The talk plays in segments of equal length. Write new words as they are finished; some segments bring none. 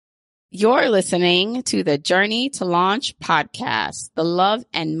You're listening to the Journey to Launch podcast, the love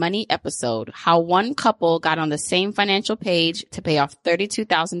and money episode, how one couple got on the same financial page to pay off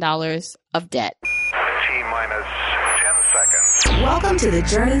 $32,000 of debt. T-minus 10 seconds. Welcome to the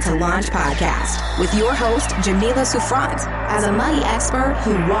Journey to Launch podcast with your host, Jamila Souffrant. As a money expert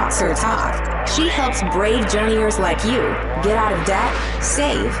who walks her talk, she helps brave journeyers like you get out of debt,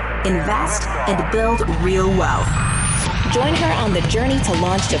 save, invest, and build real wealth. Join her on the journey to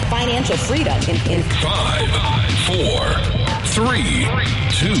launch to financial freedom in 5, 4, 3,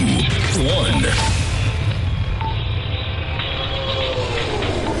 2, 1.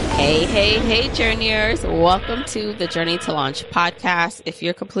 Hey, journeyers. Welcome to the Journey to Launch podcast. If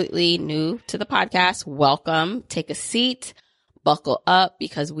you're completely new to the podcast, welcome. Take a seat, buckle up,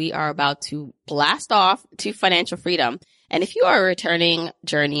 because we are about to blast off to financial freedom. And if you are a returning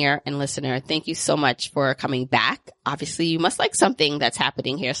journeyer and listener, thank you so much for coming back. Obviously, you must like something that's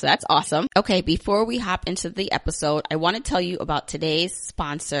happening here, so that's awesome. Okay, before we hop into the episode, I want to tell you about today's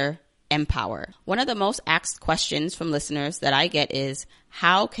sponsor, Empower. One of the most asked questions from listeners that I get is,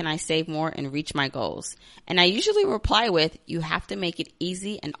 how can I save more and reach my goals? And I usually reply with, you have to make it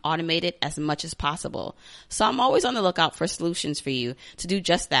easy and automate it as much as possible. So I'm always on the lookout for solutions for you to do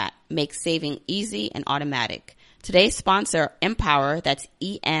just that, make saving easy and automatic. Today's sponsor, Empower, that's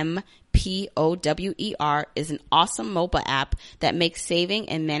Empower, is an awesome mobile app that makes saving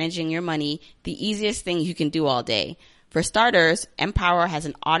and managing your money the easiest thing you can do all day. For starters, Empower has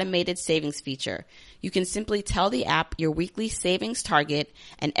an automated savings feature. You can simply tell the app your weekly savings target,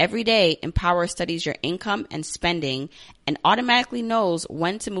 and every day Empower studies your income and spending and automatically knows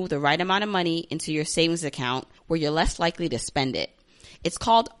when to move the right amount of money into your savings account where you're less likely to spend it. It's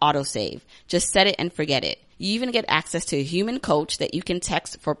called autosave. Just set it and forget it. You even get access to a human coach that you can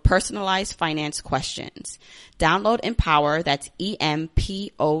text for personalized finance questions. Download Empower, that's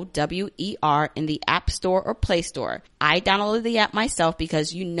Empower, in the App Store or Play Store. I downloaded the app myself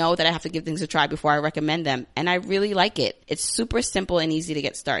because you know that I have to give things a try before I recommend them, and I really like it. It's super simple and easy to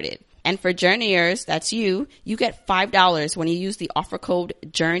get started. And for journeyers, that's you get $5 when you use the offer code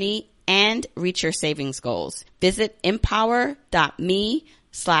JOURNEY and reach your savings goals. Visit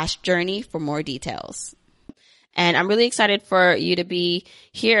empower.me/journey for more details. And I'm really excited for you to be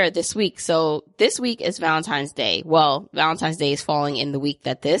here this week. So this week is Valentine's Day. Well, Valentine's Day is falling in the week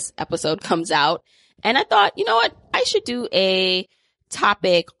that this episode comes out. And I thought, you know what? I should do a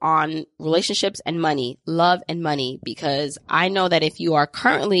topic on relationships and money, love and money, because I know that if you are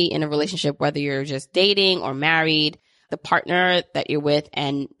currently in a relationship, whether you're just dating or married, the partner that you're with,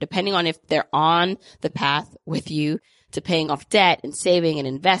 and depending on if they're on the path with you to paying off debt and saving and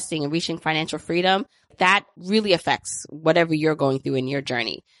investing and reaching financial freedom, that really affects whatever you're going through in your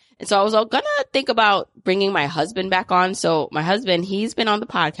journey. And so I was gonna think about bringing my husband back on. So my husband, he's been on the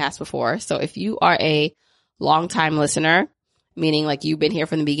podcast before. So if you are a longtime listener, meaning like you've been here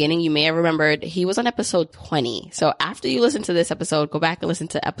from the beginning, you may have remembered he was on episode 20. So after you listen to this episode, go back and listen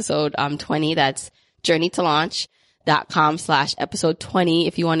to episode 20. That's journeytolaunch.com/episode 20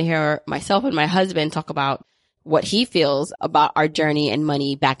 if you want to hear myself and my husband talk about what he feels about our journey and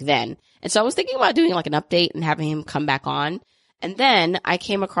money back then. And so I was thinking about doing like an update and having him come back on. And then I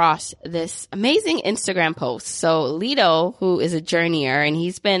came across this amazing Instagram post. So Lido, who is a journeyer, and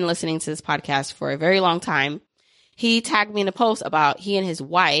he's been listening to this podcast for a very long time, he tagged me in a post about he and his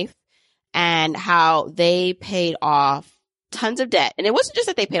wife and how they paid off tons of debt. And it wasn't just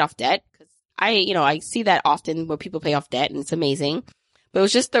that they paid off debt, because I see that often where people pay off debt and it's amazing. But it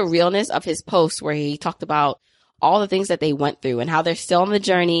was just the realness of his post where he talked about all the things that they went through and how they're still on the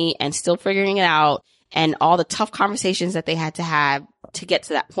journey and still figuring it out, and all the tough conversations that they had to have to get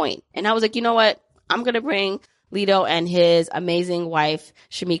to that point. And I was like, you know what? I'm going to bring Lido and his amazing wife,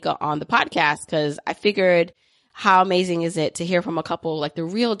 Shamika, on the podcast, because I figured how amazing is it to hear from a couple, like the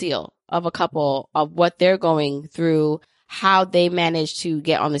real deal of a couple, of what they're going through, how they managed to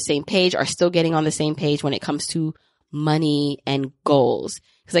get on the same page, are still getting on the same page when it comes to money and goals.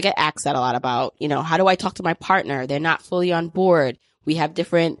 Because I get asked that a lot about, how do I talk to my partner? They're not fully on board. We have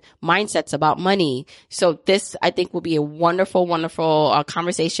different mindsets about money. So this, I think, will be a wonderful, wonderful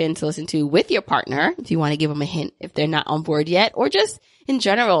conversation to listen to with your partner, if you want to give them a hint if they're not on board yet, or just in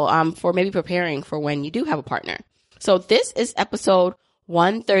general, for maybe preparing for when you do have a partner. So this is episode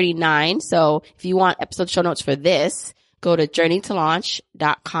 139. So if you want episode show notes for this, go to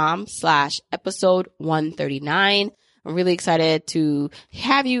journeytolaunch.com/episode 139. I'm really excited to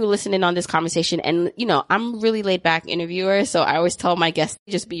have you listen in on this conversation. And, I'm really laid back interviewer, so I always tell my guests,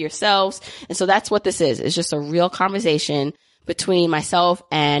 just be yourselves. And so that's what this is. It's just a real conversation between myself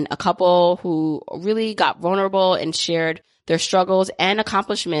and a couple who really got vulnerable and shared their struggles and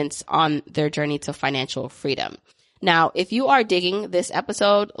accomplishments on their journey to financial freedom. Now, if you are digging this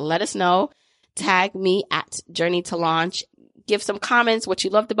episode, let us know. Tag me at Journey to Launch. Give some comments, what you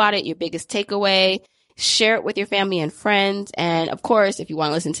loved about it, your biggest takeaway. Share it with your family and friends. And of course, if you want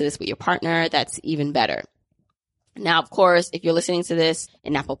to listen to this with your partner, that's even better. Now, of course, if you're listening to this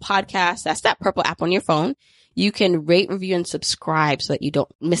in Apple Podcasts, that's that purple app on your phone, you can rate, review, and subscribe so that you don't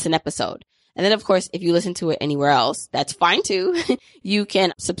miss an episode. And then, of course, if you listen to it anywhere else, that's fine too. You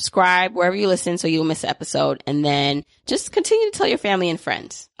can subscribe wherever you listen so you'll miss an episode. And then just continue to tell your family and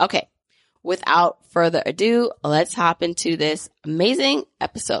friends. Okay. Without further ado, let's hop into this amazing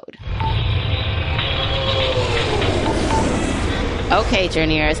episode. Okay,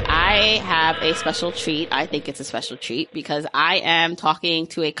 Journeyers, I have a special treat. I think it's a special treat because I am talking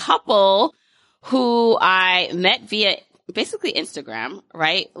to a couple who I met via basically Instagram,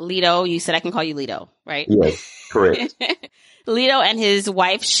 right? Lido, you said I can call you Lido, right? Yes, correct. Lido and his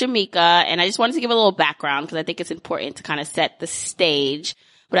wife, Shamika. And I just wanted to give a little background because I think it's important to kind of set the stage.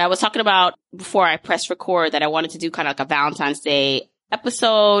 But I was talking about before I pressed record that I wanted to do kind of like a Valentine's Day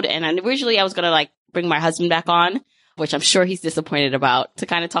episode. And originally I was going to like bring my husband back on, which I'm sure he's disappointed about, to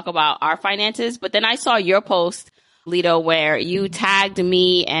kind of talk about our finances. But then I saw your post, Lido, where you tagged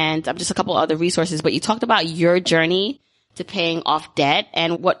me and just a couple other resources, but you talked about your journey to paying off debt.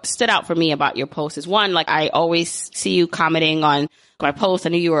 And what stood out for me about your post is, one, like I always see you commenting on my posts. I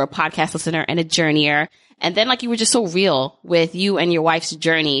knew you were a podcast listener and a journeyer. And then like you were just so real with you and your wife's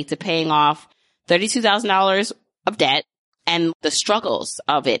journey to paying off $32,000 of debt and the struggles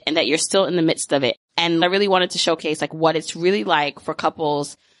of it, and that you're still in the midst of it. And I really wanted to showcase like what it's really like for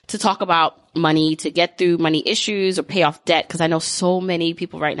couples to talk about money, to get through money issues or pay off debt. Cause I know so many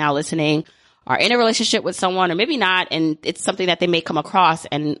people right now listening are in a relationship with someone or maybe not. And it's something that they may come across.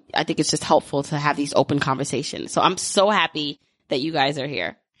 And I think it's just helpful to have these open conversations. So I'm so happy that you guys are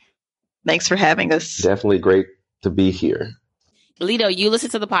here. Thanks for having us. Definitely great to be here. Lido, you listen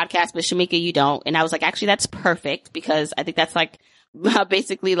to the podcast, but Shamika, you don't. And I was like, actually, that's perfect because I think that's like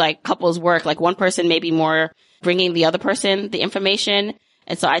basically like couples work. Like one person may be more bringing the other person the information.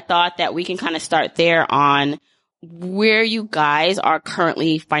 And so I thought that we can kind of start there on where you guys are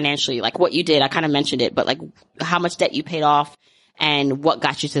currently financially, like what you did. I kind of mentioned it, but like how much debt you paid off and what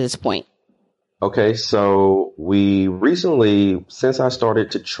got you to this point. Okay, so we recently, since I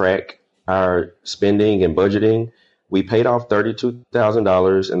started to track our spending and budgeting, we paid off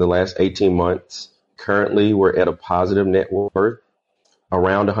 $32,000 in the last 18 months. Currently, we're at a positive net worth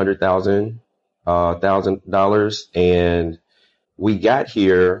around $100,000. And we got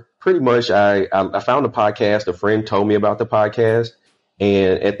here pretty much, I found a podcast. A friend told me about the podcast.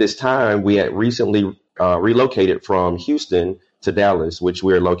 And at this time, we had recently relocated from Houston to Dallas, which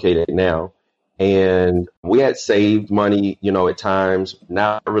we're located now. And we had saved money, at times,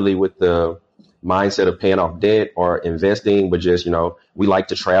 not really with the mindset of paying off debt or investing, but just, we like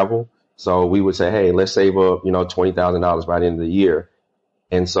to travel. So we would say, hey, let's save up, $20,000 by the end of the year.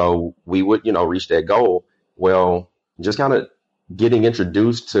 And so we would, reach that goal. Well, just kind of getting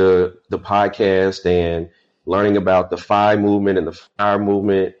introduced to the podcast and learning about the FI movement and the FIRE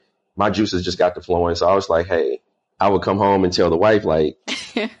movement, my juices just got to flowing. So I was like, hey, I would come home and tell the wife, like,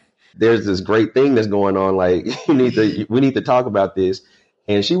 there's this great thing that's going on. Like, we need to talk about this.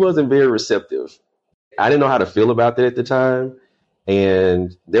 And she wasn't very receptive. I didn't know how to feel about that at the time.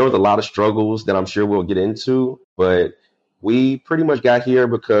 And there was a lot of struggles that I'm sure we'll get into. But we pretty much got here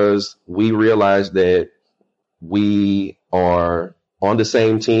because we realized that we are on the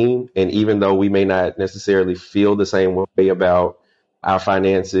same team. And even though we may not necessarily feel the same way about our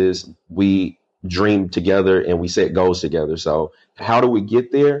finances, we dream together and we set goals together. So how do we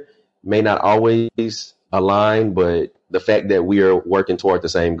get there? May not always align, but the fact that we are working toward the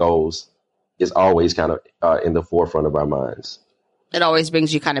same goals is always kind of in the forefront of our minds. It always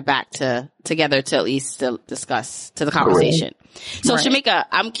brings you kind of back together to at least to discuss the conversation. Correct. So right. Shamika,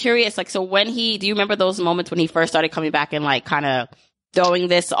 I'm curious, like, so do you remember those moments when he first started coming back and like kind of throwing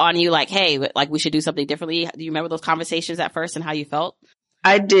this on you, like, hey, like we should do something differently? Do you remember those conversations at first and how you felt?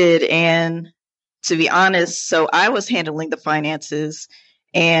 I did. And to be honest, so I was handling the finances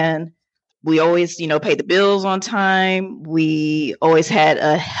and we always, paid the bills on time. We always had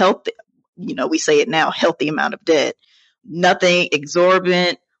a healthy, we say it now, healthy amount of debt. Nothing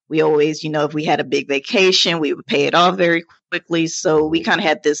exorbitant. We always, if we had a big vacation, we would pay it off very quickly. So we kind of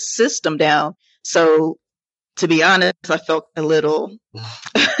had this system down. So to be honest, I felt a little,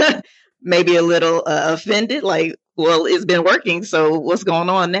 maybe a little offended, like, well, it's been working. So what's going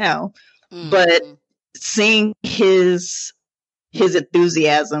on now? Mm-hmm. But seeing his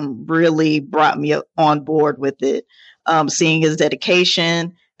enthusiasm really brought me on board with it. seeing his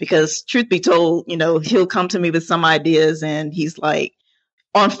dedication, because truth be told, he'll come to me with some ideas and he's like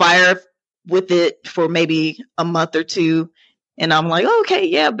on fire with it for maybe a month or two. And I'm like, okay,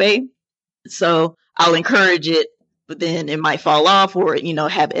 yeah, babe. So I'll encourage it, but then it might fall off or,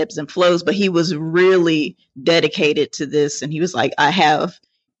 have ebbs and flows. But he was really dedicated to this. And he was like, I have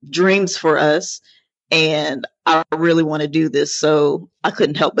dreams for us and I really want to do this. So I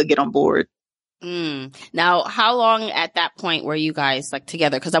couldn't help but get on board. Now, how long at that point were you guys like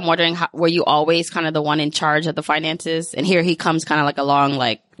together? Because I'm wondering, were you always kind of the one in charge of the finances? And here he comes kind of like along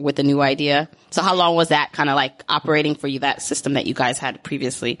like with a new idea. So how long was that kind of like operating for you, that system that you guys had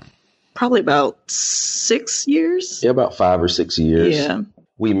previously? Probably about 6 years. Yeah, about 5 or 6 years. Yeah.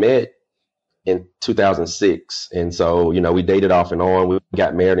 We met in 2006. And so, we dated off and on. We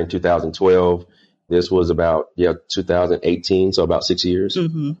got married in 2012. This was about, 2018. So about 6 years.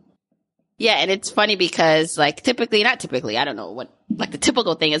 Mm-hmm. Yeah, and it's funny because not typically, I don't know what like the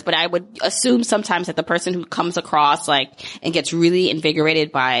typical thing is, but I would assume sometimes that the person who comes across and gets really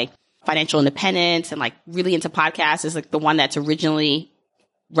invigorated by financial independence and like really into podcasts is like the one that's originally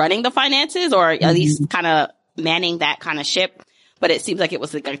running the finances or at least kind of manning that kind of ship. But it seems like it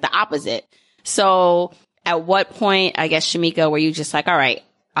was like the opposite. So at what point, I guess, Shamika, were you just like, all right,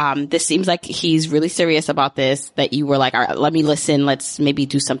 this seems like he's really serious about this, that you were like, all right, let me listen. Let's maybe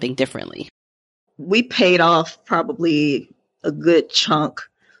do something differently. We paid off probably a good chunk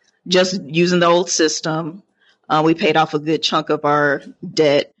just using the old system. We paid off a good chunk of our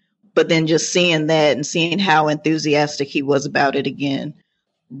debt, but then just seeing that and seeing how enthusiastic he was about it again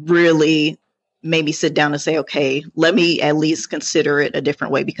really made me sit down and say, okay, let me at least consider it a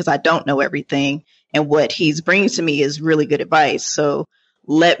different way because I don't know everything. And what he's bringing to me is really good advice. So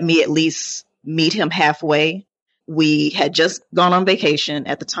let me at least meet him halfway. We had just gone on vacation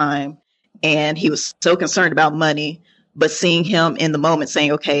at the time and he was so concerned about money, but seeing him in the moment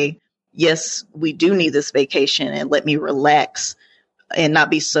saying, okay, yes, we do need this vacation and let me relax and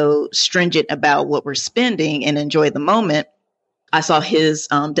not be so stringent about what we're spending and enjoy the moment. I saw his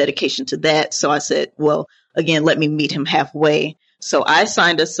dedication to that. So I said, well, again, let me meet him halfway. So I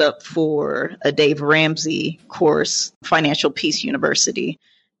signed us up for a Dave Ramsey course, Financial Peace University.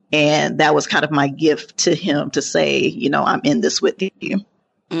 And that was kind of my gift to him to say, I'm in this with you.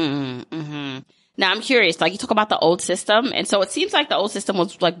 Mm-hmm. Now I'm curious, like you talk about the old system. And so it seems like the old system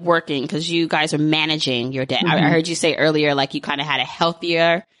was like working because you guys are managing your debt. I heard you say earlier, like you kind of had a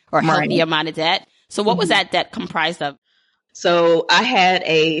healthier amount of debt. So what was that debt comprised of? So I had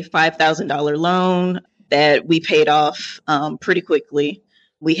a $5,000 loan that we paid off pretty quickly.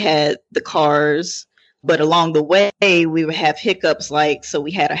 We had the cars, but along the way, we would have hiccups so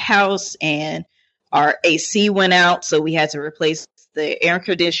we had a house and our AC went out. So we had to replace the air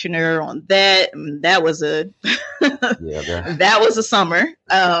conditioner on that. And that was that was a summer.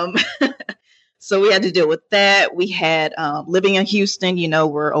 So we had to deal with that. We had living in Houston,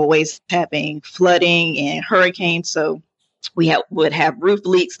 we're always having flooding and hurricanes. So we would have roof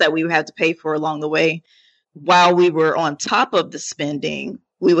leaks that we would have to pay for along the way. While we were on top of the spending,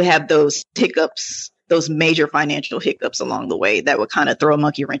 we would have those hiccups, those major financial hiccups along the way that would kind of throw a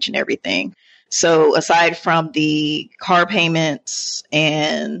monkey wrench in everything. So aside from the car payments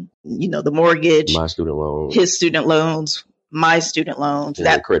and, the mortgage, my student loans, his student loans, my student loans, and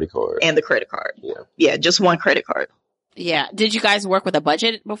the credit card. And the credit card. Yeah. Yeah, just one credit card. Yeah. Did you guys work with a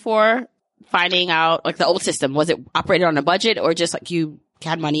budget before finding out, like the old system? Was it operated on a budget or just like you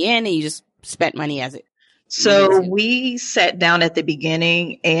had money in and you just spent money as it? So we sat down at the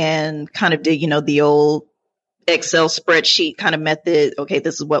beginning and kind of did, the old Excel spreadsheet kind of method. Okay,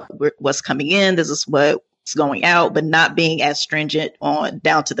 this is what's coming in. This is what's going out, but not being as stringent on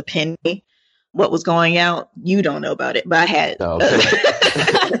down to the penny. What was going out, you don't know about it, but I had. Oh,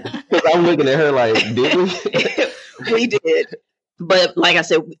 okay. Because I'm looking at her like, did we? We did. But like I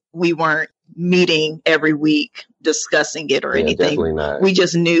said, we weren't meeting every week discussing it or anything. Definitely not. We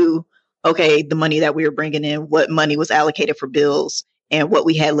just knew, okay, the money that we were bringing in, what money was allocated for bills and what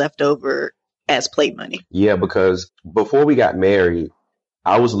we had left over as plate money. Yeah, because before we got married,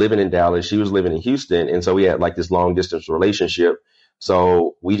 I was living in Dallas. She was living in Houston. And so we had like this long distance relationship.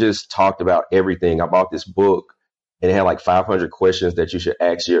 So we just talked about everything. I bought this book and it had like 500 questions that you should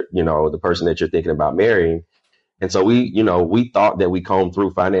ask the person that you're thinking about marrying. And so we thought that we combed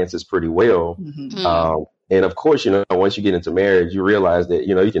through finances pretty well. Mm-hmm. And of course, once you get into marriage, you realize that,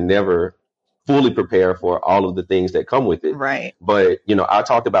 you can never fully prepare for all of the things that come with it. Right. But, I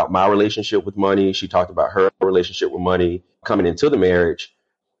talked about my relationship with money. She talked about her relationship with money coming into the marriage.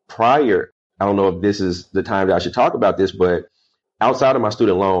 Prior, I don't know if this is the time that I should talk about this, but outside of my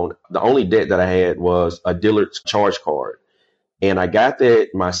student loan, the only debt that I had was a Dillard's charge card. And I got that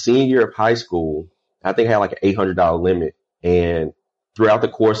my senior year of high school. I think I had like an $800 limit. And throughout the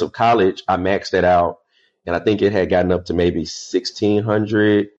course of college, I maxed that out. And I think it had gotten up to maybe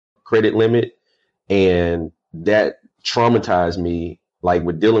 1,600 credit limit. And that traumatized me, like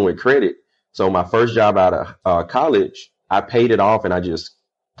with dealing with credit. So my first job out of college, I paid it off and I just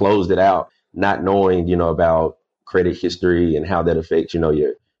closed it out, not knowing, about credit history and how that affects,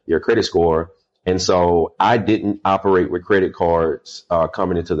 your credit score. And so I didn't operate with credit cards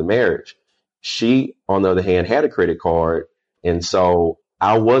coming into the marriage. She, on the other hand, had a credit card. And so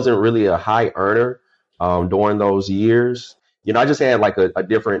I wasn't really a high earner during those years. I just had like a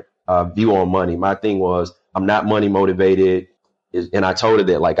different view on money. My thing was, I'm not money motivated. And I told her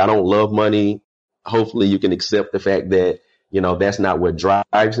that, like, I don't love money. Hopefully you can accept the fact that, that's not what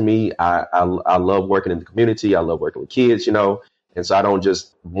drives me. I love working in the community. I love working with kids, and so I don't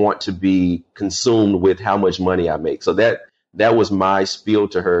just want to be consumed with how much money I make. So that was my spiel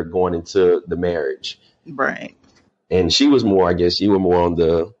to her going into the marriage. Right. And she was more, I guess you were more on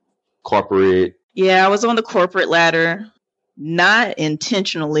the corporate. Yeah, I was on the corporate ladder, not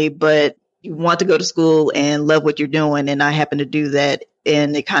intentionally, but you want to go to school and love what you're doing. And I happened to do that.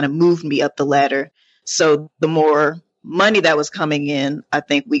 And it kind of moved me up the ladder. So the more money that was coming in, I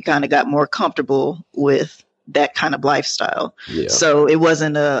think we kind of got more comfortable with that kind of lifestyle. Yeah. So it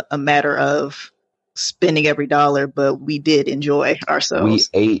wasn't a matter of spending every dollar, but we did enjoy ourselves.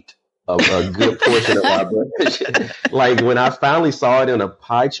 We ate a good portion of our budget. Like when I finally saw it in a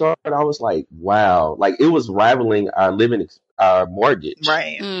pie chart, I was like, wow, like it was rivaling our our mortgage.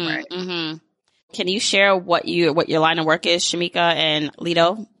 Right. Right. Mm-hmm. Can you share what your line of work is, Shamika and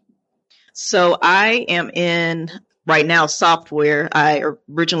Lito? So I am in right now software. I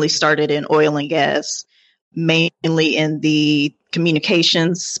originally started in oil and gas, mainly in the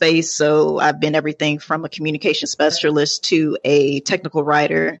communications space. So I've been everything from a communication specialist to a technical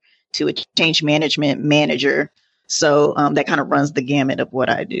writer to a change management manager. So that kind of runs the gamut of what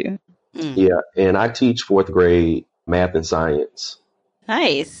I do. Yeah. And I teach 4th grade math and science.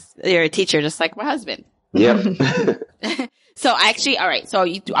 Nice. You're a teacher, just like my husband. Yep. So actually, all right. So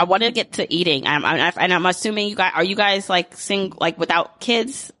I want to get to eating. I'm assuming are you guys like without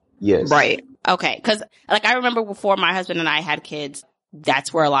kids? Yes. Right. Okay. Cause like I remember before my husband and I had kids,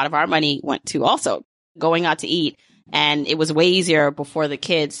 that's where a lot of our money went to also going out to eat. And it was way easier before the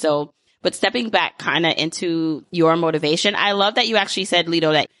kids. So, but stepping back kind of into your motivation, I love that you actually said,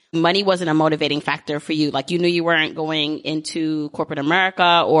 Lito, that money wasn't a motivating factor for you. Like you knew you weren't going into corporate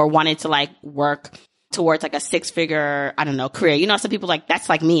America or wanted to like work towards like a 6-figure, I don't know, career. Some people like, that's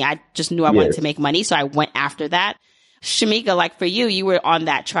like me. I just knew I wanted to make money. So I went after that. Shamika, like for you, you were on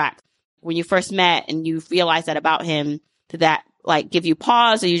that track. When you first met and you realized that about him, did that like give you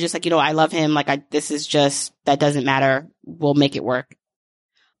pause or you just like, I love him. Like this is just, that doesn't matter. We'll make it work.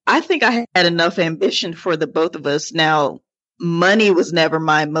 I think I had enough ambition for the both of us. Now, money was never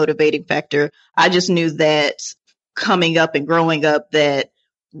my motivating factor. I just knew that coming up and growing up that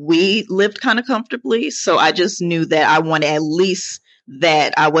we lived kind of comfortably. So I just knew that I wanted at least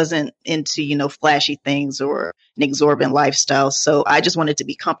that. I wasn't into, flashy things or an exorbitant lifestyle. So I just wanted to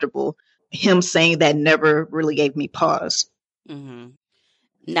be comfortable. Him saying that never really gave me pause. Mm-hmm.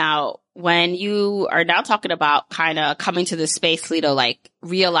 Now, when you are now talking about kind of coming to this space, Lito, like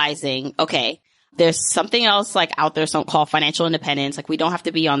realizing, okay, there's something else like out there, called financial independence. Like we don't have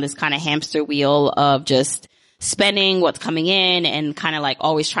to be on this kind of hamster wheel of just spending what's coming in and kind of like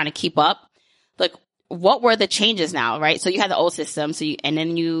always trying to keep up. Like what were the changes now, right? So you had the old system. And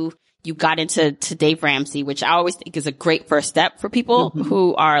then you got into Dave Ramsey, which I always think is a great first step for people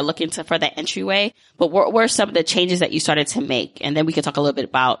who are looking for that entryway. But what were some of the changes that you started to make? And then we could talk a little bit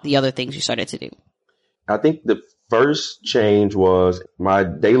about the other things you started to do. I think the first change was my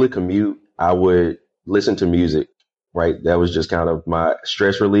daily commute. I would listen to music, right? That was just kind of my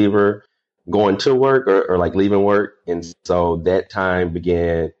stress reliever going to work or like leaving work. And so that time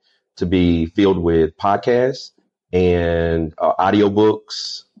began to be filled with podcasts and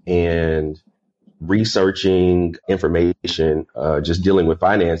audiobooks and researching information, just dealing with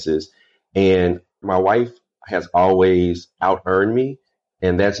finances. And my wife has always out-earned me,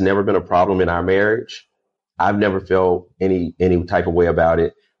 and that's never been a problem in our marriage. I've never felt any type of way about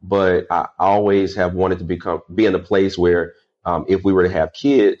it, but I always have wanted to be in a place where if we were to have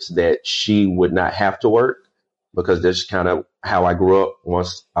kids, that she would not have to work, because that's kind of how I grew up.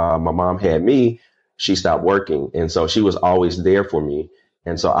 Once my mom had me, she stopped working. And so she was always there for me.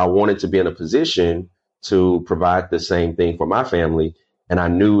 And so I wanted to be in a position to provide the same thing for my family. And I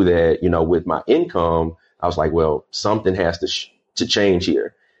knew that, with my income, I was like, well, something has to to change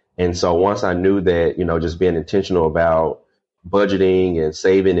here. And so once I knew that, just being intentional about budgeting and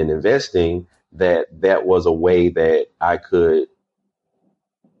saving and investing, that was a way that I could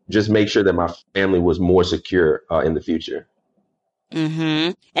just make sure that my family was more secure in the future.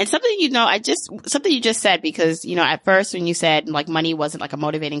 Mm-hmm. And something, something you just said, because, at first when you said like money wasn't like a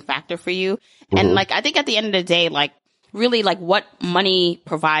motivating factor for you. Mm-hmm. And like, I think at the end of the day, like really like what money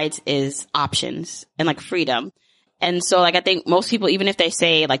provides is options and like freedom. And so like, I think most people, even if they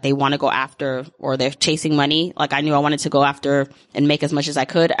say like they want to go after or they're chasing money, like I knew I wanted to go after and make as much as I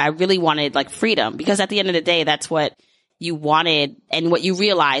could. I really wanted like freedom, because at the end of the day, that's what you wanted and what you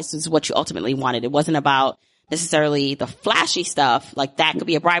realized is what you ultimately wanted. It wasn't about necessarily the flashy stuff, like that could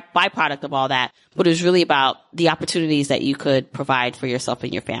be a byproduct of all that, but it was really about the opportunities that you could provide for yourself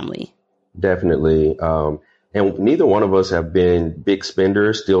and your family. Definitely. And neither one of us have been big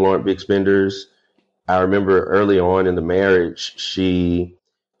spenders, still aren't big spenders. I remember early on in the marriage, she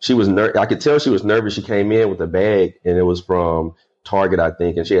was I could tell she was nervous. She came in with a bag and it was from Target, I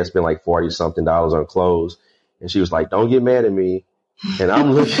think, and she had spent like $40 something on clothes. And she was like, "Don't get mad at me." And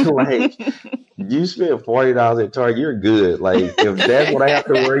I'm looking like, you spent $40 at Target, you're good. Like, if that's what I have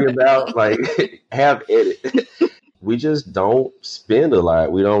to worry about, like, have at it. We just don't spend a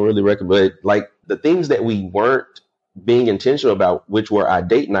lot. We don't really recommend, like, the things that we weren't being intentional about, which were our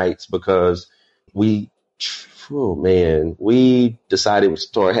date nights, because we decided to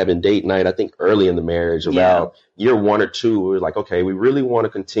start having date night, I think early in the marriage, about year 1 or 2. We were like, okay, we really want to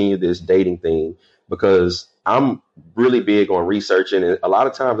continue this dating thing, because I'm really big on researching. And a lot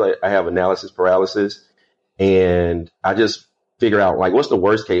of times I have analysis paralysis, and I just figure out like, what's the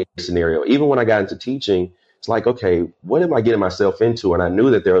worst case scenario? Even when I got into teaching, it's like, okay, what am I getting myself into? And I knew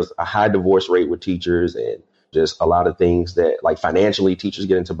that there was a high divorce rate with teachers and just a lot of things that like financially teachers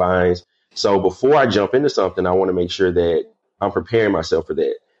get into binds. So before I jump into something, I want to make sure that I'm preparing myself for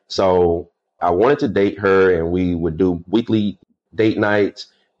that. So I wanted to date her, and we would do weekly date nights,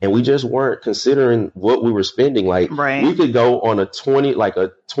 and we just weren't considering what we were spending. Like, we could go on a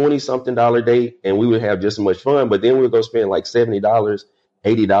 $20 something date, and we would have just as much fun, but then we would go spend like $70,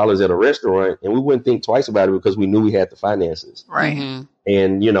 $80 at a restaurant, and we wouldn't think twice about it because we knew we had the finances. Right. Mm-hmm.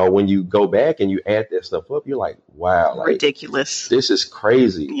 And, when you go back and you add that stuff up, you're like, wow, like, ridiculous. This is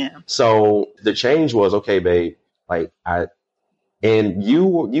crazy. Yeah. So the change was, okay, babe, like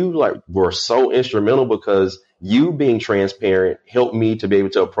you like were so instrumental, because you being transparent helped me to be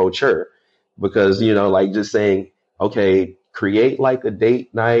able to approach her, because, like just saying, okay, create like a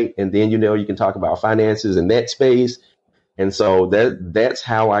date night, and then, you can talk about finances in that space. And so that's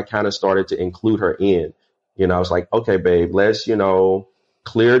how I kind of started to include her in. I was like, okay, babe, let's,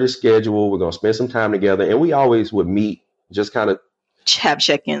 clear the schedule. We're going to spend some time together. And we always would meet, just kind of have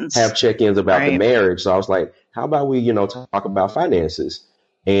check-ins about the marriage. So I was like, how about we, talk about finances?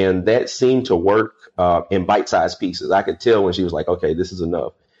 And that seemed to work in bite-sized pieces. I could tell when she was like, okay, this is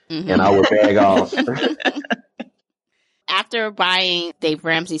enough. Mm-hmm. And I would bag off. After buying Dave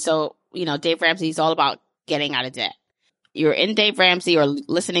Ramsey, so, Dave Ramsey is all about getting out of debt. You're in Dave Ramsey or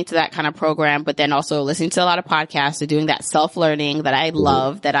listening to that kind of program, but then also listening to a lot of podcasts or doing that self-learning that I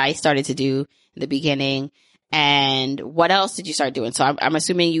love, that I started to do in the beginning. And what else did you start doing? So I'm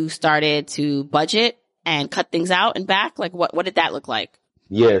assuming you started to budget and cut things out and back. Like what did that look like?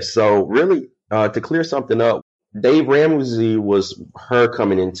 Yes. So really, to clear something up, Dave Ramsey was her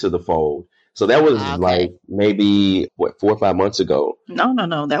coming into the fold. So that was like maybe 4 or 5 months ago. No.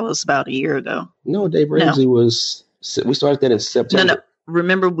 That was about a year ago. No, Dave Ramsey we started that in September. No.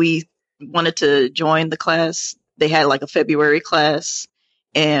 Remember, we wanted to join the class. They had like a February class,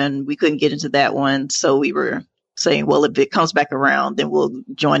 and we couldn't get into that one. So we were saying, well, if it comes back around, then we'll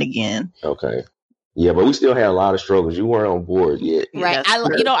join again. Okay. Yeah, but we still had a lot of struggles. You weren't on board yet. Right.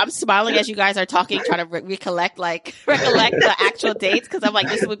 I'm smiling as you guys are talking, trying to recollect the actual dates. Cause I'm like,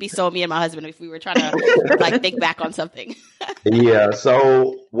 this would be so me and my husband if we were trying to like think back on something. Yeah.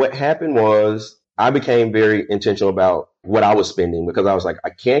 So what happened was, I became very intentional about what I was spending, because I was like, I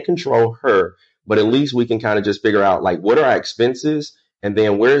can't control her, but at least we can kind of just figure out like, what are our expenses? And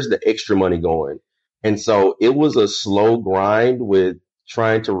then where's the extra money going? And so it was a slow grind with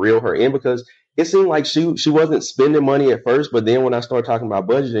trying to reel her in, because it seemed like she wasn't spending money at first, but then when I started talking about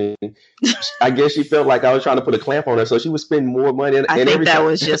budgeting, I guess she felt like I was trying to put a clamp on her, so she was spending more money. I think that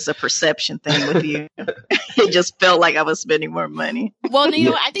was just a perception thing with you. It just felt like I was spending more money. Well,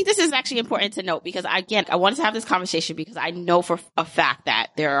 I think this is actually important to note, because I wanted to have this conversation because I know for a fact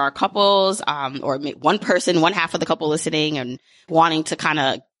that there are couples, or one person, one half of the couple listening and wanting to kind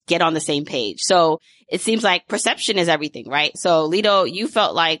of get on the same page. So it seems like perception is everything, right? So Lito, you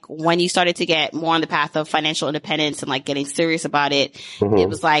felt like when you started to get more on the path of financial independence and like getting serious about it, it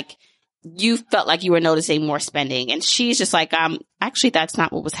was like you felt like you were noticing more spending. And she's just like, actually, that's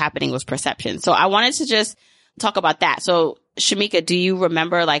not what was happening, was perception. So I wanted to just talk about that. So Shamika, do you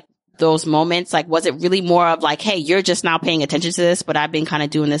remember like those moments? Like, was it really more of like, hey, you're just now paying attention to this, but I've been kind of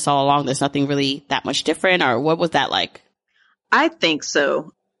doing this all along. There's nothing really that much different, or what was that like? I think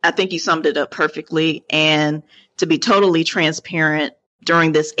so. I think you summed it up perfectly. And to be totally transparent,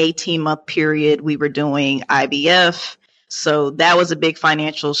 during this 18-month period, we were doing IVF. So that was a big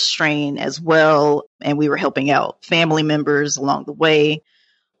financial strain as well. And we were helping out family members along the way.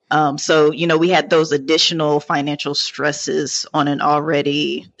 So, you know, we had those additional financial stresses on an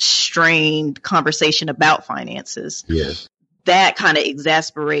already strained conversation about finances. Yes. That kind of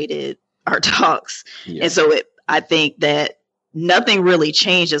exasperated our talks. Yeah. And so I think that nothing really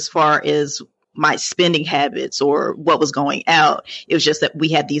changed as far as my spending habits or what was going out. It was just that we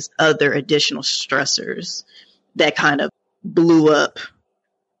had these other additional stressors that kind of blew up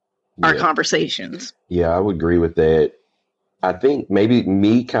our conversations. Yeah, I would agree with that. I think maybe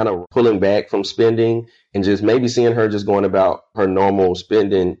me kind of pulling back from spending and just maybe seeing her just going about her normal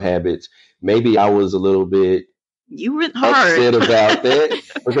spending habits. Maybe I was a little bit you went hard upset about that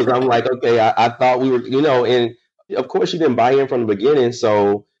because I'm like, okay, I thought we were, you know, and of course she didn't buy in from the beginning.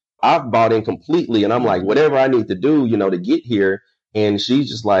 So I've bought in completely and I'm like, whatever I need to do, you know, to get here. And she's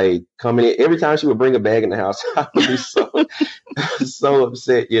just like coming in every time she would bring a bag in the house. I would be so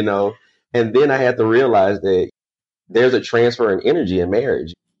upset, you know, and then I had to realize that there's a transfer in energy in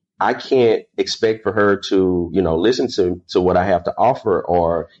marriage. I can't expect for her to, you know, listen to what I have to offer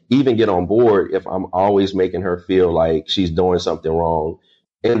or even get on board if I'm always making her feel like she's doing something wrong.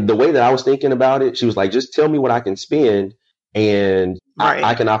 And the way that I was thinking about it, she was like, just tell me what I can spend and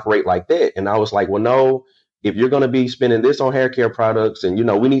I can operate like that. And I was like, well, no, if you're going to be spending this on hair care products and, you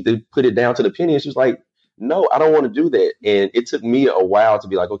know, we need to put it down to the penny. And she was like, no, I don't want to do that. And it took me a while to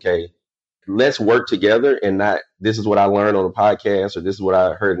be like, okay, let's work together and not, this is what I learned on a podcast or this is what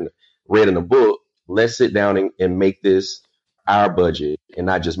I heard and read in a book. Let's sit down and make this our budget and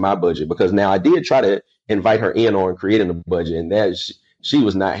not just my budget. Because now I did try to invite her in on creating a budget and that she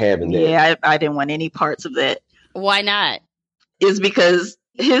was not having that. Yeah, I didn't want any parts of that. Why not? It's because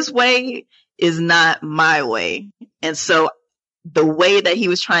his way is not my way. And so the way that he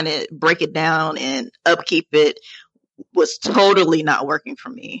was trying to break it down and upkeep it was totally not working for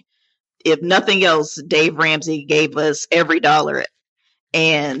me. If nothing else, Dave Ramsey gave us EveryDollar,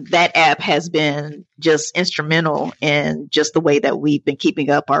 and that app has been just instrumental in just the way that we've been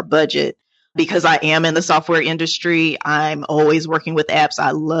keeping up our budget. Because I am in the software industry, I'm always working with apps. I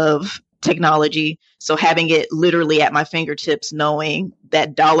love technology. So having it literally at my fingertips, knowing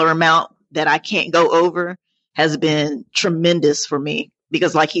that dollar amount that I can't go over has been tremendous for me.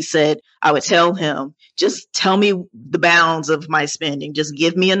 Because like he said, I would tell him, just tell me the bounds of my spending. Just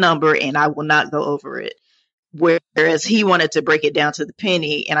give me a number and I will not go over it. Whereas he wanted to break it down to the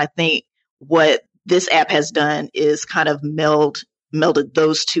penny. And I think what this app has done is kind of melded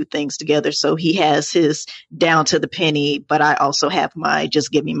those two things together. So he has his down to the penny, but I also have my just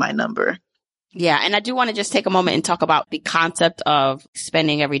give me my number. Yeah. And I do want to just take a moment and talk about the concept of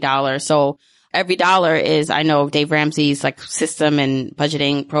spending EveryDollar. So EveryDollar is, I know Dave Ramsey's like system and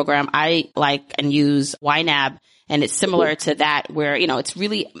budgeting program. I like and use YNAB, and it's similar to that where, you know, it's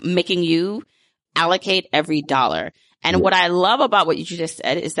really making you allocate every dollar. And what I love about what you just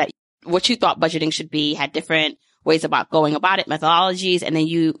said is that what you thought budgeting should be had different ways about going about it, methodologies. And then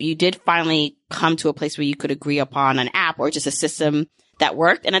you did finally come to a place where you could agree upon an app or just a system that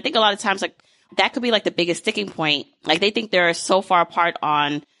worked. And I think a lot of times like that could be like the biggest sticking point. Like they think they're so far apart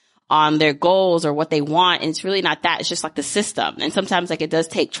on their goals or what they want. And it's really not that. It's just like the system. And sometimes like it does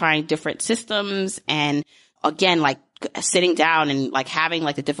take trying different systems and again, like sitting down and like having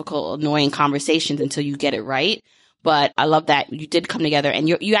like the difficult, annoying conversations until you get it right. But I love that you did come together and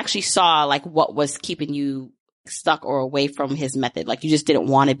you actually saw like what was keeping you stuck or away from his method. Like you just didn't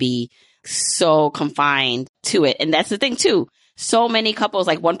want to be so confined to it. And that's the thing too. So many couples,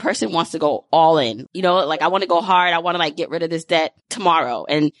 like one person wants to go all in, you know, like I want to go hard. I want to like get rid of this debt tomorrow.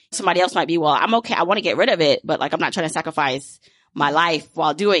 And somebody else might be, well, I'm okay. I want to get rid of it, but like I'm not trying to sacrifice my life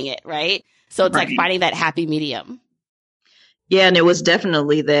while doing it. Right. So it's like finding that happy medium. Yeah. And it was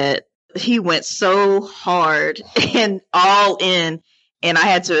definitely that he went so hard and all in. And I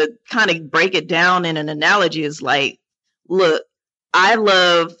had to kind of break it down in an analogy. Is like, look, I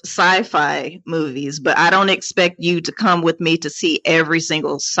love sci-fi movies, but I don't expect you to come with me to see every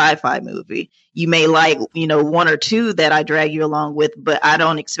single sci-fi movie. You may like, one or two that I drag you along with, but I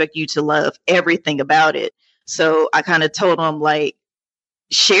don't expect you to love everything about it. So I kind of told him, like,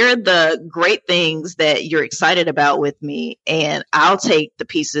 share the great things that you're excited about with me, and I'll take the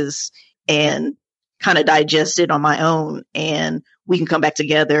pieces and kind of digest it on my own, and we can come back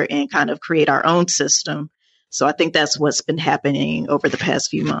together and kind of create our own system. So I think that's what's been happening over the past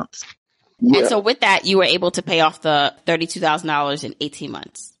few months. Yeah. And so with that, you were able to pay off the $32,000 in 18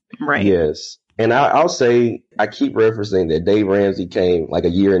 months. Right. Yes. And I'll say, I keep referencing that Dave Ramsey came like a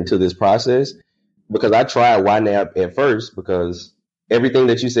year into this process, because I tried YNAB at first, because everything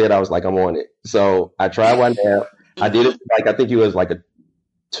that you said, I was like, I'm on it. So I tried YNAB. I did it, like, I think it was like a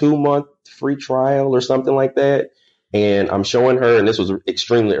 2-month free trial or something like that. And I'm showing her, and this was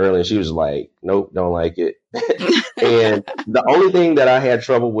extremely early, and she was like, nope, don't like it. And the only thing that I had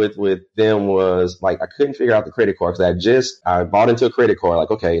trouble with them was, like, I couldn't figure out the credit card, because I bought into a credit card.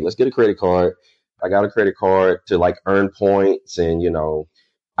 Like, okay, let's get a credit card. I got a credit card to, like, earn points, and,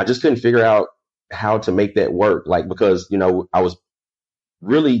 I just couldn't figure out how to make that work. Like, because, I was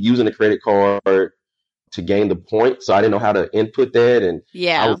really using the credit card to gain the points, so I didn't know how to input that, and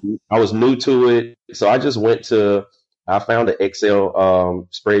Yeah. I was new to it, so I just I found an Excel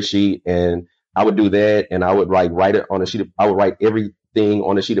spreadsheet, and I would do that, and I would write it on a sheet. I would write everything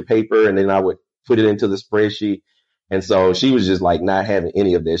on a sheet of paper, and then I would put it into the spreadsheet. And so she was just like not having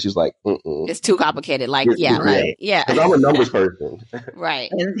any of that. She's like, mm-mm. It's too complicated. Like, yeah, right. Yeah. Because I'm a numbers person.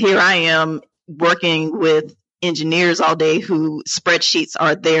 Right. And here I am working with engineers all day who spreadsheets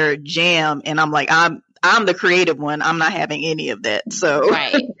are their jam. And I'm like, I'm the creative one. I'm not having any of that. So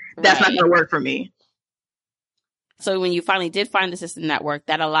Right. that's not going to work for me. So when you finally did find the system that worked,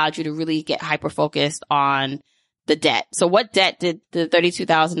 that allowed you to really get hyper-focused on the debt. So what debt did the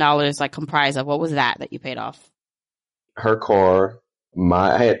 $32,000 like comprise of? What was that you paid off? Her car,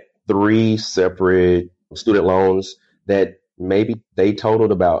 I had 3 separate student loans that maybe they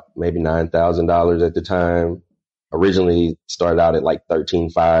totaled about maybe $9,000 at the time. Originally started out at like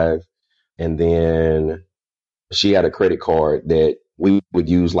 $13,500. And then she had a credit card that we would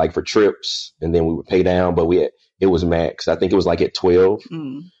use like for trips, and then we would pay down, but it was max. I think it was like at 12.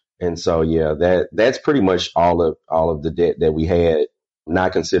 And so, yeah, that's pretty much all of the debt that we had,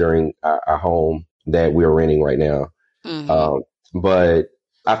 not considering our home that we're renting right now. But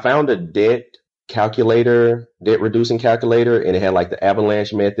I found a debt reducing calculator, and it had like the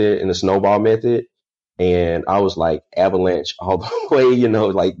avalanche method and the snowball method. And I was like, avalanche all the way,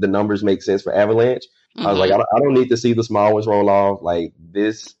 like the numbers make sense for avalanche. I was like, I don't need to see the small ones roll off. Like,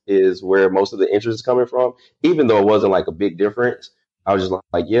 this is where most of the interest is coming from, even though it wasn't like a big difference. I was just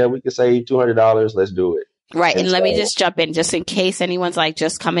like, yeah, we could save $200. Let's do it. Right. And let me just jump in, just in case anyone's like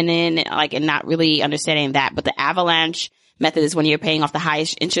just coming in like and not really understanding that. But the avalanche method is when you're paying off the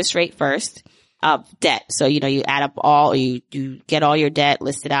highest interest rate first of debt. So, you add up you get all your debt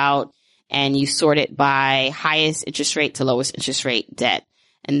listed out, and you sort it by highest interest rate to lowest interest rate debt.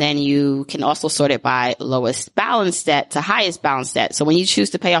 And then you can also sort it by lowest balance debt to highest balance debt. So when you choose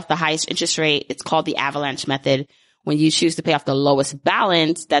to pay off the highest interest rate, it's called the avalanche method. When you choose to pay off the lowest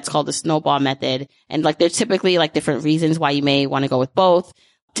balance, that's called the snowball method. And like, there's typically like different reasons why you may want to go with both.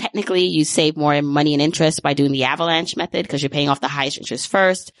 Technically, you save more money and interest by doing the avalanche method because you're paying off the highest interest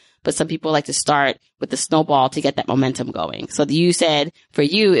first. But some people like to start with the snowball to get that momentum going. So you said for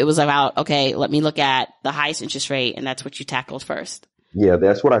you, it was about, okay, let me look at the highest interest rate, and that's what you tackled first. Yeah,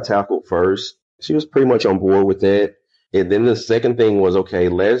 that's what I tackled first. She was pretty much on board with that. And then the second thing was, okay,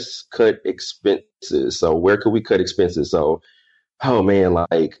 let's cut expenses. So where could we cut expenses? So, oh man,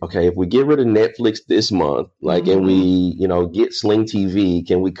 like, okay, if we get rid of Netflix this month, like, and we, get Sling TV,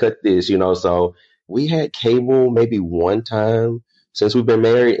 can we cut this, So we had cable maybe one time since we've been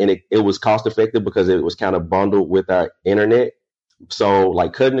married, and it was cost effective because it was kind of bundled with our internet. So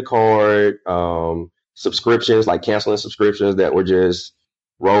like cutting the card, subscriptions, like canceling subscriptions that were just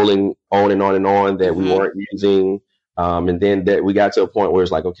rolling on and on and on that we weren't using. And then that we got to a point where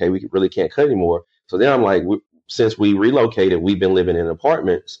it's like, okay, we really can't cut anymore. So then I'm like, since we relocated, we've been living in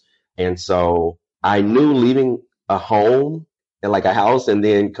apartments. And so I knew leaving a home and like a house and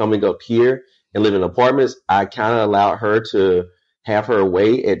then coming up here and living in apartments, I kind of allowed her to have her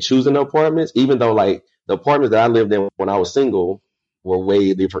way at choosing the apartments, even though like the apartments that I lived in when I was single were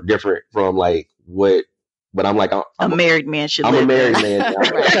way different from like what, but I'm like, I'm a married man should I'm live a married man.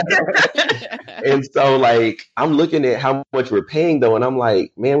 And so like, I'm looking at how much we're paying though. And I'm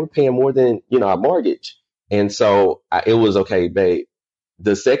like, man, we're paying more than, our mortgage. And so it was okay, babe.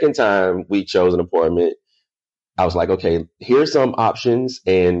 The second time we chose an apartment, I was like, okay, here's some options.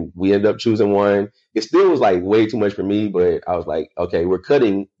 And we ended up choosing one. It still was like way too much for me, but I was like, okay, we're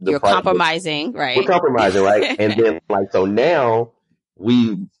cutting the You're price. compromising, right? We're compromising, right? And then like, so now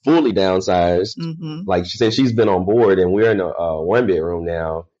we fully downsized. Like since she's been on board and we're in a 1 bedroom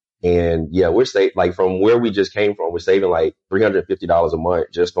now. And yeah, we're like from where we just came from, we're saving like $350 a month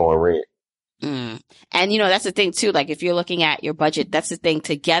just on rent. And that's the thing too. Like if you're looking at your budget, that's the thing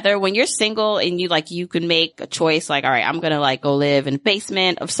together. When you're single and you can make a choice like, all right, I'm going to like go live in the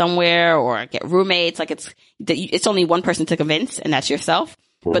basement of somewhere or get roommates. Like it's only one person to convince and that's yourself.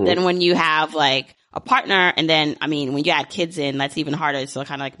 But then when you have like a partner and then, I mean, when you add kids in, that's even harder. So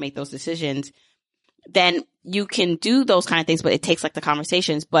kind of like make those decisions. Then you can do those kind of things, but it takes like the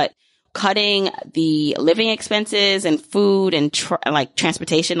conversations. But cutting the living expenses and food and like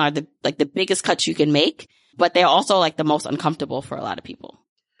transportation are the biggest cuts you can make, but they're also like the most uncomfortable for a lot of people.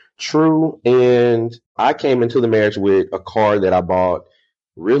 True. And I came into the marriage with a car that I bought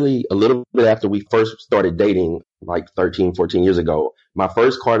really a little bit after we first started dating, like 13, 14 years ago. My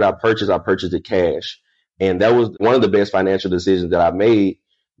first car that I purchased it cash. And that was one of the best financial decisions that I made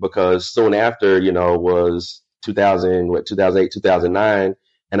because soon after, was 2008, 2009.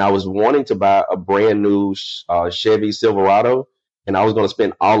 And I was wanting to buy a brand new Chevy Silverado. And I was going to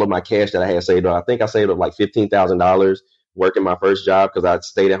spend all of my cash that I had saved up. I think I saved up like $15,000 working my first job because I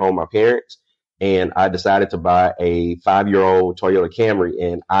stayed at home with my parents. And I decided to buy a 5-year-old Toyota Camry.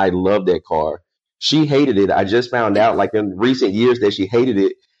 And I loved that car. She hated it. I just found out like in recent years that she hated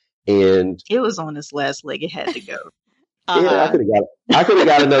it. And it was on its last leg. It had to go. Yeah, I could have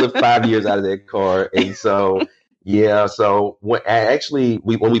got another 5 years out of that car. And so, yeah. So when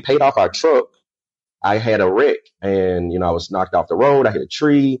we paid off our truck, I had a wreck and, I was knocked off the road. I hit a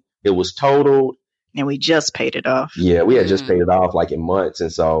tree. It was totaled. And we just paid it off. Yeah, we had just paid it off like in months.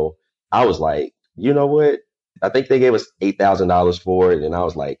 And so I was like, you know what? I think they gave us $8,000 for it. And I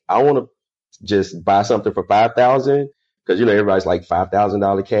was like, I want to just buy something for $5,000 because, everybody's like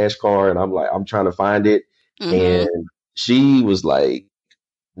 $5,000 cash car. And I'm like, I'm trying to find it. And she was like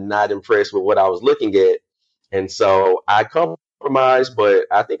not impressed with what I was looking at. And so I compromised, but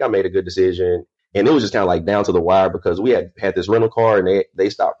I think I made a good decision. And it was just kind of like down to the wire because we had this rental car and they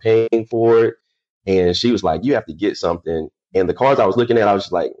stopped paying for it. And she was like, you have to get something. And the cars I was looking at, I was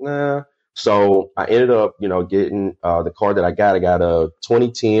just like, nah. So I ended up, getting the car that I got. I got a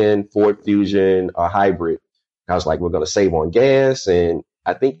 2010 Ford Fusion hybrid. I was like, we're going to save on gas. And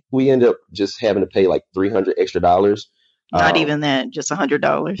I think we ended up just having to pay like $300 extra. Not even that, just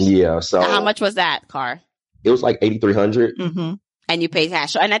 $100. Yeah. So how much was that car? It was like $8,300. And you paid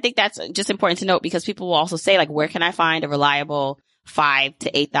cash. And I think that's just important to note because people will also say like, where can I find a reliable $5,000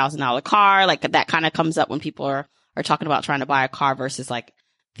 to $8,000 car? Like that kind of comes up when people are talking about trying to buy a car versus like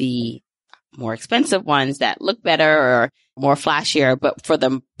the more expensive ones that look better or more flashier. But for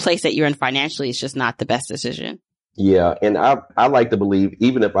the place that you're in financially, it's just not the best decision. Yeah. And I like to believe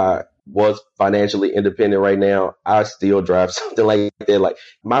even if I was financially independent right now, I still drive something like that. Like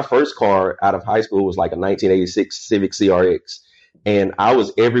my first car out of high school was like a 1986 Civic CRX. And I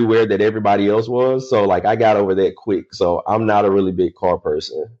was everywhere that everybody else was. So like I got over that quick. So I'm not a really big car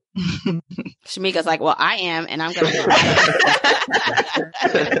person. Shamika's like, well, I am, and I'm going to.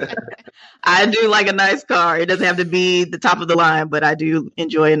 I do like a nice car. It doesn't have to be the top of the line, but I do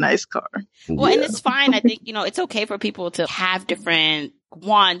enjoy a nice car. Well, and it's fine. I think, it's okay for people to have different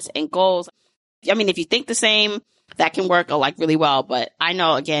wants and goals. I mean, if you think the same, that can work like really well. But I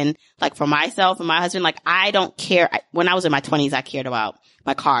know, again, like for myself and my husband, like I don't care. When I was in my 20s, I cared about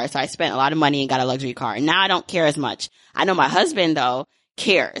my car. So I spent a lot of money and got a luxury car. And now I don't care as much. I know my husband, though,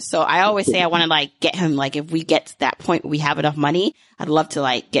 cares. So I always say I want to like get him, like if we get to that point where we have enough money, I'd love to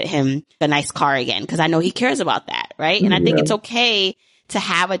like get him a nice car again because I know he cares about that. Right. And I think it's okay to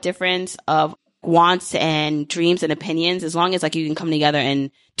have a difference of wants and dreams and opinions as long as like you can come together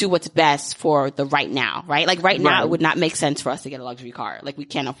and do what's best for the right now. Right. Like right now, it would not make sense for us to get a luxury car. Like we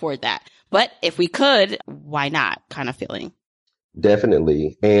can't afford that. But if we could, why not kind of feeling?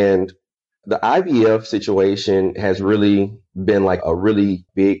 Definitely. And the IVF situation has really been like a really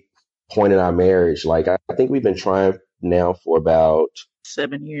big point in our marriage. Like I think we've been trying now for about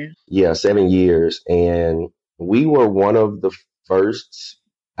 7 years. Yeah, 7 years. And we were one of the first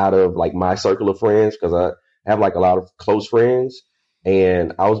out of like my circle of friends because I have like a lot of close friends.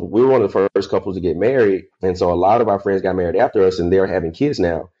 And we were one of the first couples to get married. And so a lot of our friends got married after us and they're having kids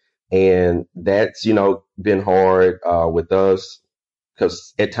now. And that's, been hard with us.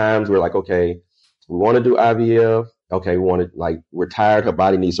 Because at times we're like, okay, we want to do IVF. Okay, we're tired. Her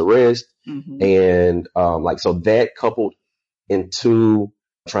body needs a rest. And so that coupled into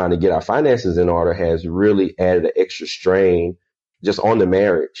trying to get our finances in order has really added an extra strain just on the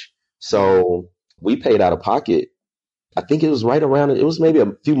marriage. So we paid out of pocket. I think it was right around, it was maybe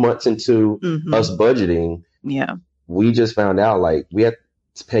a few months into us budgeting. Yeah. We just found out like we had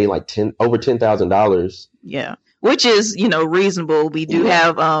to pay like over $10,000. Yeah. Which is, reasonable. We do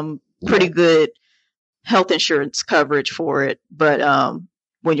have pretty good health insurance coverage for it. But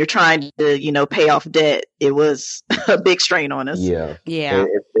when you're trying to, pay off debt, it was a big strain on us. Yeah. Yeah. And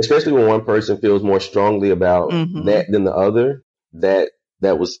especially when one person feels more strongly about that than the other, that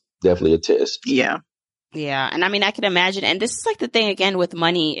was definitely a test. Yeah. Yeah. And I mean, I can imagine. And this is like the thing again with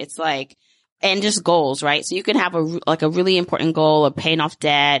money. It's like, and just goals, right? So you can have a really important goal of paying off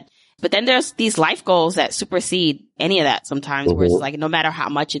debt. But then there's these life goals that supersede any of that sometimes, where it's like, no matter how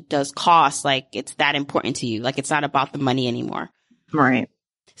much it does cost, like it's that important to you. Like it's not about the money anymore. Right.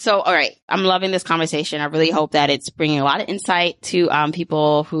 So, all right. I'm loving this conversation. I really hope that it's bringing a lot of insight to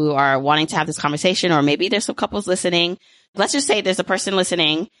people who are wanting to have this conversation, or maybe there's some couples listening. Let's just say there's a person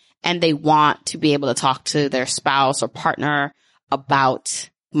listening and they want to be able to talk to their spouse or partner about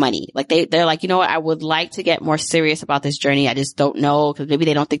money. Like they're like, you know what? I would like to get more serious about this journey. I just don't know, because maybe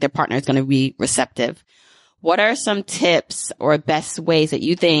they don't think their partner is going to be receptive. What are some tips or best ways that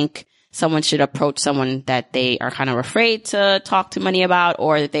you think someone should approach someone that they are kind of afraid to talk to money about,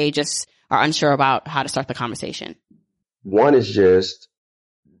 or that they just are unsure about how to start the conversation? One is just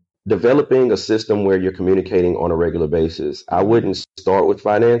developing a system where you're communicating on a regular basis. I wouldn't start with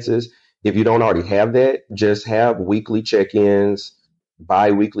finances. If you don't already have that, just have weekly check-ins,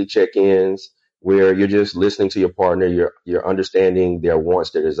 bi-weekly check-ins, where you're just listening to your partner, you're understanding their wants,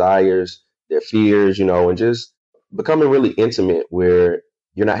 their desires, their fears, and just becoming really intimate, where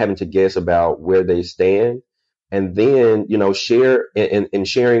you're not having to guess about where they stand. And then, share and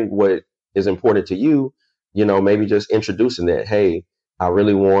sharing what is important to you, maybe just introducing that, hey, I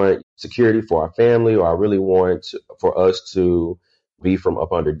really want security for our family, or I really want for us to be from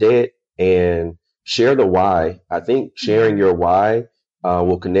up under debt, and share the why. I think sharing your why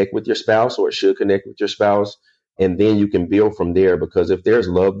will connect with your spouse, or it should connect with your spouse. And then you can build from there, because if there's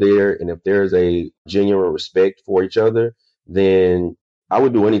love there and if there's a genuine respect for each other, then I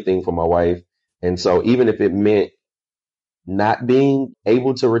would do anything for my wife. And so even if it meant not being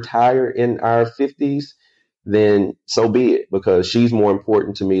able to retire in our 50s, then so be it, because she's more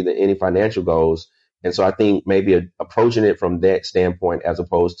important to me than any financial goals. And so I think maybe approaching it from that standpoint, as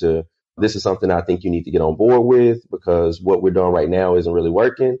opposed to, this is something I think you need to get on board with because what we're doing right now isn't really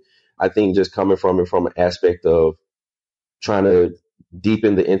working. I think just coming from it from an aspect of trying to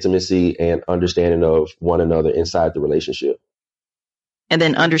deepen the intimacy and understanding of one another inside the relationship. And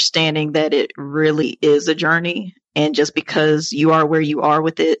then understanding that it really is a journey. And just because you are where you are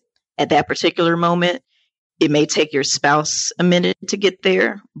with it at that particular moment, it may take your spouse a minute to get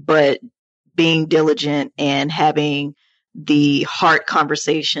there, but being diligent and having the hard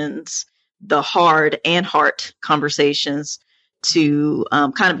conversations, the hard and heart conversations to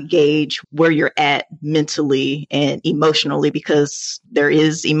kind of gauge where you're at mentally and emotionally, because there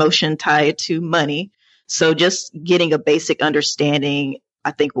is emotion tied to money. So just getting a basic understanding,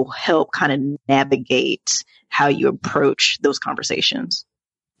 I think, will help kind of navigate how you approach those conversations.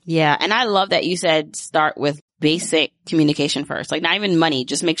 Yeah. And I love that you said start with basic communication first, like not even money,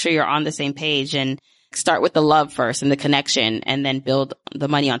 just make sure you're on the same page and start with the love first and the connection, and then build the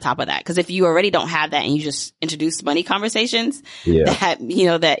money on top of that. Because if you already don't have that and you just introduce money conversations that,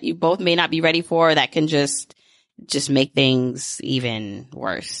 that you both may not be ready for, that can just make things even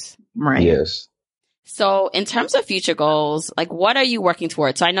worse. Right. Yes. So in terms of future goals, like what are you working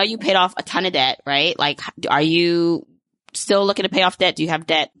towards? So I know you paid off a ton of debt, right? Like, are you still looking to pay off debt? Do you have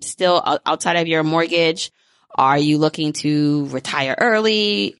debt still outside of your mortgage? Are you looking to retire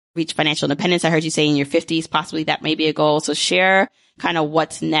early, reach financial independence? I heard you say in your 50s, possibly that may be a goal. So share kind of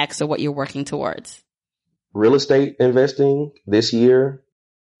what's next or what you're working towards. Real estate investing this year.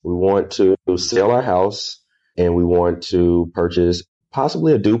 We want to sell our house, and we want to purchase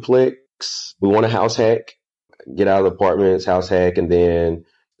possibly a duplex. We want a house hack, get out of the apartments, house hack, and then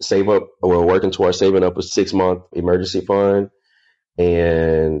save up. We're working towards saving up a 6-month emergency fund.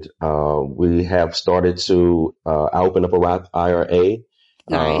 And we have started to open up a Roth IRA.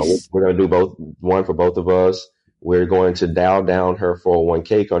 Nice. We're going to do one for both of us. We're going to dial down her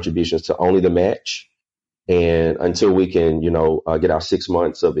 401k contributions to only the match. And until we can, get our 6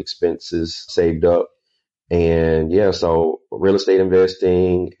 months of expenses saved up. And so real estate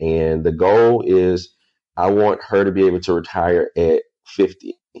investing. And the goal is I want her to be able to retire at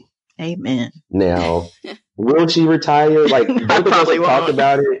 50. Amen. Now, will she retire? Like, both of us have talked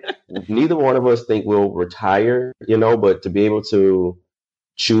about it. Neither one of us think we'll retire, but to be able to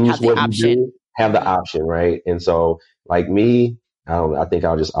choose Have the what option. you do, have the option, right? And so, like me, I don't know, I think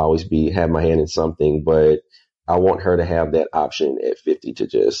I'll just always have my hand in something, but I want her to have that option at 50 to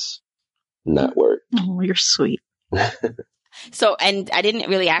just not work. Oh, you're sweet. So, and I didn't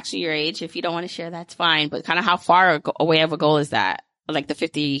really ask you your age. If you don't want to share, that's fine. But kind of how far away of a goal is that? Like the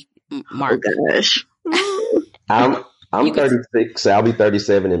 50 mark? Oh, gosh. I'm 36. I'll be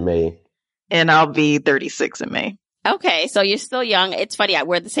 37 in May. And I'll be 36 in May. Okay, so you're still young. It's funny,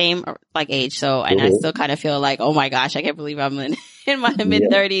 we're the same like age, so and I still kind of feel like, oh my gosh, I can't believe I'm in my mid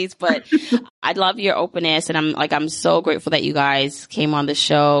 30s. But I love your openness, and I'm so grateful that you guys came on the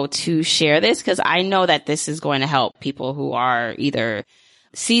show to share this, because I know that this is going to help people who are either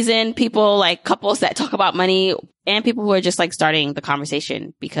seasoned people, like couples that talk about money, and people who are just like starting the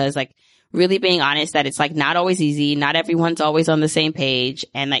conversation, because like really being honest that it's like not always easy. Not everyone's always on the same page,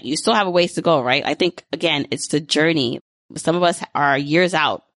 and that you still have a ways to go, right? I think again, it's the journey. Some of us are years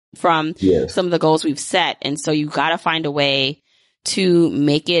out from some of the goals we've set. And so you got to find a way to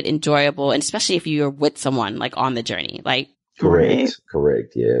make it enjoyable. And especially if you're with someone like on the journey, like. Correct.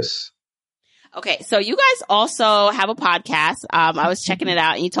 Yes. Okay. So you guys also have a podcast. I was checking it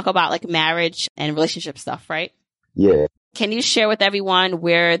out, and you talk about like marriage and relationship stuff, right? Yeah. Can you share with everyone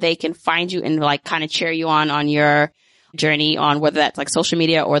where they can find you and like kind of cheer you on your journey, on whether that's like social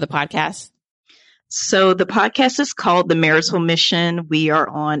media or the podcast? So the podcast is called The Marital Mission. We are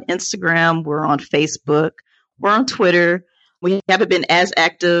on Instagram. We're on Facebook. We're on Twitter. We haven't been as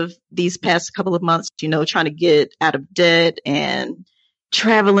active these past couple of months, trying to get out of debt and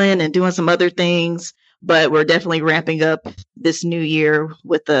traveling and doing some other things. But we're definitely ramping up this new year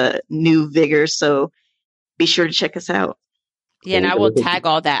with a new vigor. So be sure to check us out. Yeah, and I will tag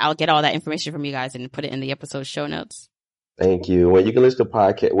all that. I'll get all that information from you guys and put it in the episode show notes. Thank you. Well, you can listen to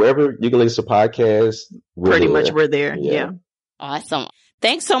podcast wherever you can listen to podcasts. We're there. Yeah. Awesome.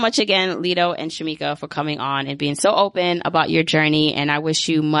 Thanks so much again, Lito and Shamika, for coming on and being so open about your journey. And I wish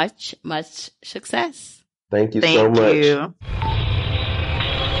you much, much success. Thank you so much. Thank you.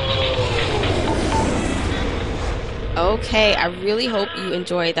 Okay, I really hope you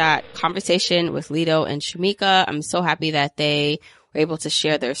enjoyed that conversation with Lito and Shamika. I'm so happy that they were able to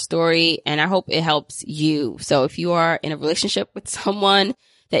share their story, and I hope it helps you. So if you are in a relationship with someone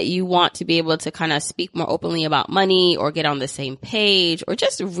that you want to be able to kind of speak more openly about money, or get on the same page, or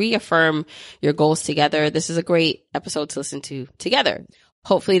just reaffirm your goals together, this is a great episode to listen to together.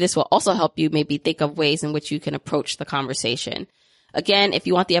 Hopefully this will also help you maybe think of ways in which you can approach the conversation. Again, if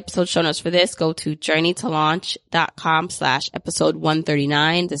you want the episode show notes for this, go to journeytolaunch.com/episode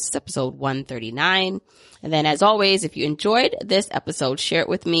 139. This is episode 139. And then as always, if you enjoyed this episode, share it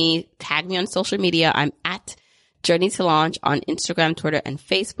with me. Tag me on social media. I'm at Journey to Launch on Instagram, Twitter, and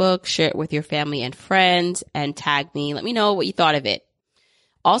Facebook. Share it with your family and friends and tag me. Let me know what you thought of it.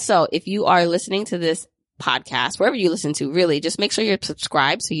 Also, if you are listening to this podcast, wherever you listen to, really, just make sure you're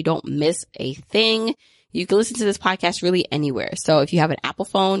subscribed so you don't miss a thing. You can listen to this podcast really anywhere. So if you have an Apple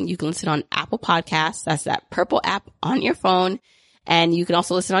phone, you can listen on Apple Podcasts. That's that purple app on your phone. And you can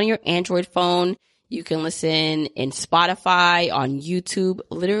also listen on your Android phone. You can listen in Spotify, on YouTube,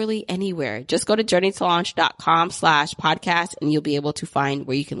 literally anywhere. Just go to journeytolaunch.com/podcast and you'll be able to find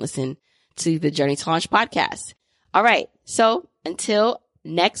where you can listen to the Journey to Launch podcast. All right. So until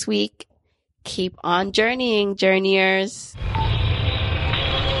next week, keep on journeying, journeyers.